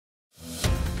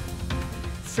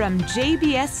From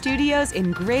JBS Studios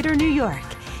in Greater New York,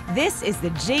 this is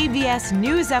the JBS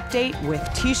News Update with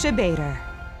Teisha Bader.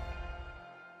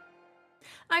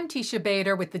 I'm Teisha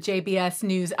Bader with the JBS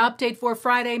News Update for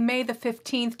Friday, May the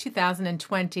 15th,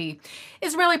 2020.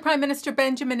 Israeli Prime Minister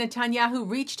Benjamin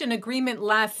Netanyahu reached an agreement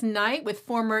last night with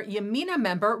former Yamina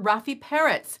member Rafi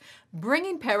Peretz,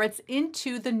 bringing Peretz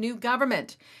into the new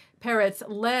government. Peretz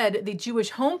led the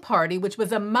Jewish Home Party, which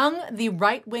was among the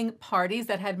right-wing parties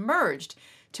that had merged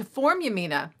to form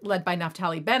Yamina, led by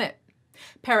Naftali Bennett.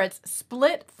 Peretz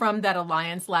split from that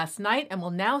alliance last night and will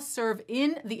now serve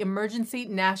in the Emergency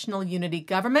National Unity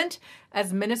Government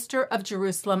as Minister of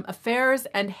Jerusalem Affairs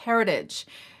and Heritage.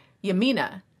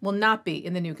 Yamina will not be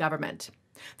in the new government.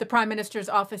 The Prime Minister's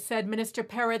office said Minister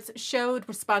Peretz showed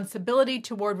responsibility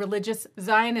toward religious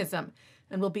Zionism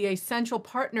and will be a central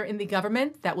partner in the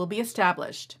government that will be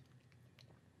established.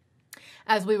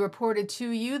 As we reported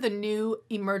to you, the new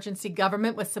emergency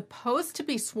government was supposed to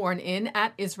be sworn in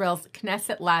at Israel's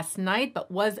Knesset last night,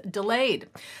 but was delayed,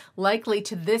 likely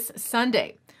to this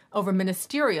Sunday, over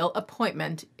ministerial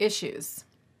appointment issues.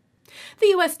 The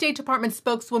U.S. State Department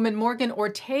spokeswoman Morgan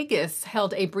Ortagus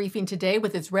held a briefing today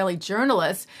with Israeli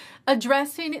journalists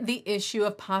addressing the issue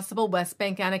of possible West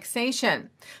Bank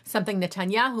annexation, something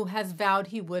Netanyahu has vowed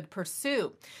he would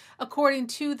pursue. According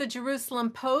to the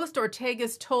Jerusalem Post,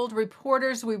 Ortagus told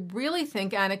reporters, "We really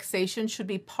think annexation should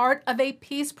be part of a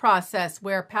peace process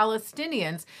where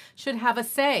Palestinians should have a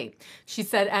say." She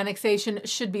said annexation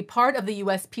should be part of the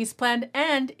U.S. peace plan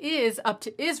and is up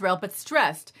to Israel, but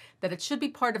stressed that it should be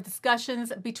part of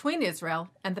discussions between Israel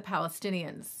and the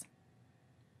Palestinians.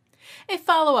 A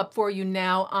follow-up for you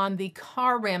now on the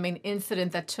car ramming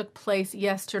incident that took place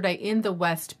yesterday in the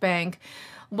West Bank.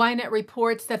 Ynet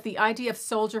reports that the IDF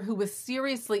soldier who was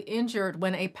seriously injured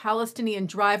when a Palestinian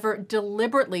driver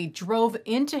deliberately drove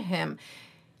into him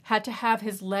had to have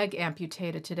his leg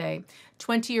amputated today.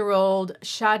 20-year-old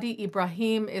Shadi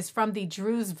Ibrahim is from the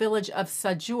Druze village of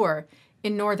Sajur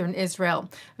in northern Israel.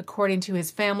 According to his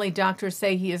family, doctors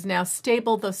say he is now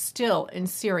stable, though still in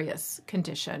serious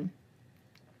condition.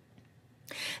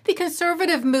 The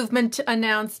conservative movement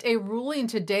announced a ruling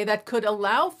today that could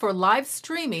allow for live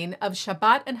streaming of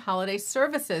Shabbat and holiday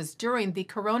services during the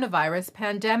coronavirus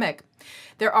pandemic.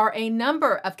 There are a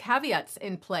number of caveats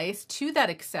in place to that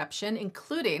exception,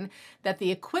 including that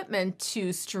the equipment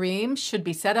to stream should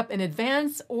be set up in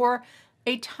advance or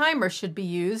a timer should be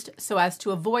used so as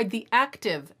to avoid the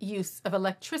active use of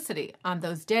electricity on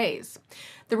those days.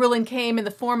 The ruling came in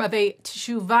the form of a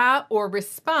teshuvah or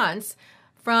response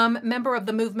from member of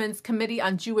the movement's Committee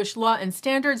on Jewish Law and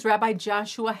Standards, Rabbi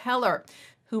Joshua Heller,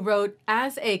 who wrote,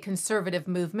 "As a conservative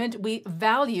movement, we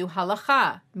value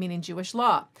halakha, meaning Jewish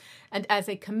law. And as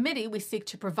a committee, we seek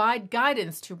to provide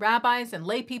guidance to rabbis and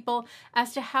lay people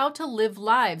as to how to live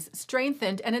lives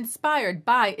strengthened and inspired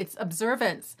by its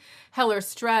observance." Heller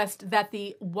stressed that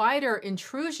the wider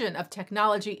intrusion of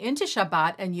technology into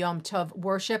Shabbat and Yom Tov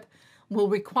worship will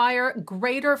require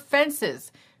greater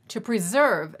fences to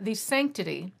preserve the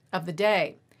sanctity of the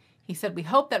day. He said, "We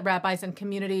hope that rabbis and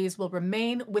communities will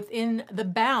remain within the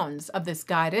bounds of this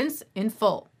guidance in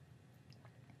full."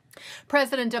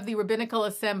 President of the Rabbinical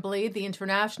Assembly, the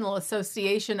International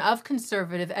Association of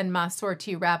Conservative and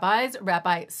Masorti Rabbis,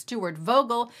 Rabbi Stuart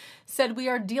Vogel, said, "We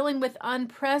are dealing with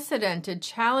unprecedented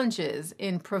challenges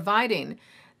in providing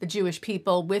the Jewish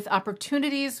people with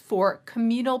opportunities for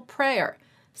communal prayer,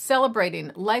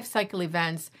 celebrating life cycle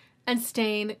events, and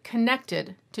staying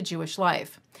connected to Jewish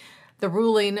life." The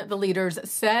ruling, the leaders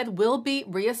said, will be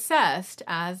reassessed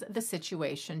as the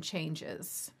situation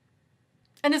changes.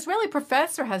 An Israeli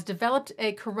professor has developed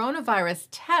a coronavirus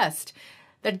test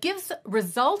that gives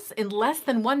results in less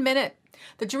than 1 minute.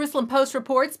 The Jerusalem Post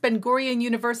reports Ben Gurion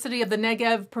University of the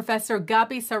Negev Professor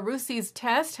Gabi Sarusi's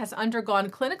test has undergone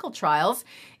clinical trials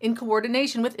in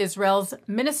coordination with Israel's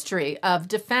Ministry of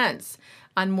Defense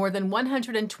on more than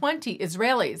 120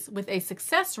 Israelis with a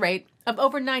success rate of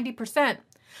over 90%.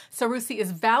 Sarusi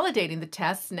is validating the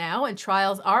tests now, and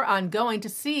trials are ongoing to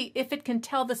see if it can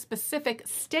tell the specific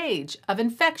stage of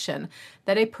infection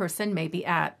that a person may be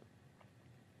at.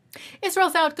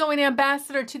 Israel's outgoing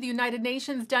ambassador to the United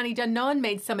Nations, Dani Danon,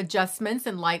 made some adjustments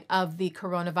in light of the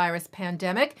coronavirus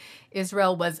pandemic.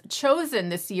 Israel was chosen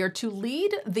this year to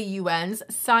lead the UN's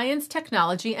Science,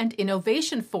 Technology, and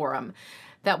Innovation Forum.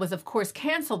 That was, of course,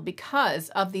 canceled because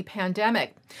of the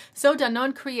pandemic. So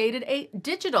Danon created a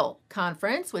digital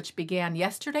conference, which began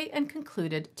yesterday and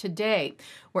concluded today,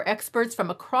 where experts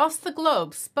from across the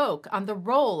globe spoke on the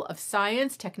role of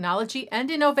science, technology,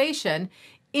 and innovation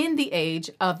in the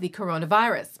age of the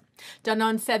coronavirus.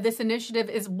 Danon said this initiative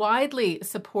is widely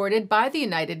supported by the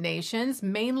United Nations,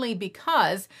 mainly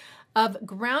because of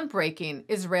groundbreaking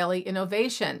Israeli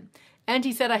innovation. And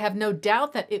he said, I have no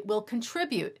doubt that it will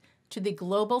contribute to the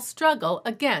global struggle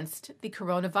against the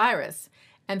coronavirus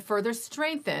and further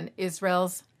strengthen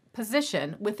Israel's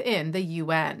position within the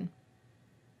UN.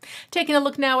 Taking a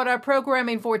look now at our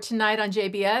programming for tonight on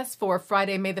JBS for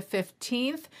Friday, May the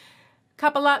 15th.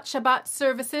 Kabbalat Shabbat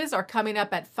services are coming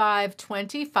up at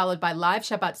 5:20, followed by live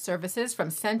Shabbat services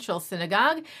from Central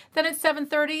Synagogue. Then at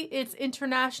 7:30, it's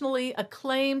internationally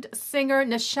acclaimed singer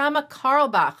Neshama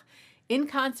Carlbach in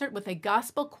concert with a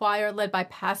gospel choir led by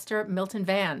Pastor Milton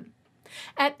Van.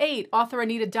 At 8, author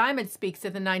Anita Diamond speaks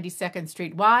at the 92nd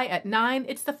Street Y. At 9,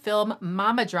 it's the film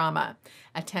Mama Drama.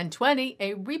 At 10:20,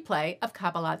 a replay of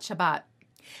Kabbalat Shabbat.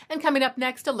 And coming up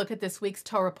next, a look at this week's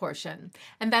Torah portion.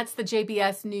 And that's the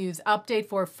JBS News Update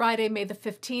for Friday, May the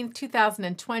 15th,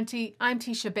 2020. I'm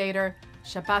Teisha Bader.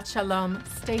 Shabbat Shalom.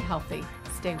 Stay healthy.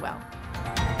 Stay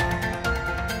well.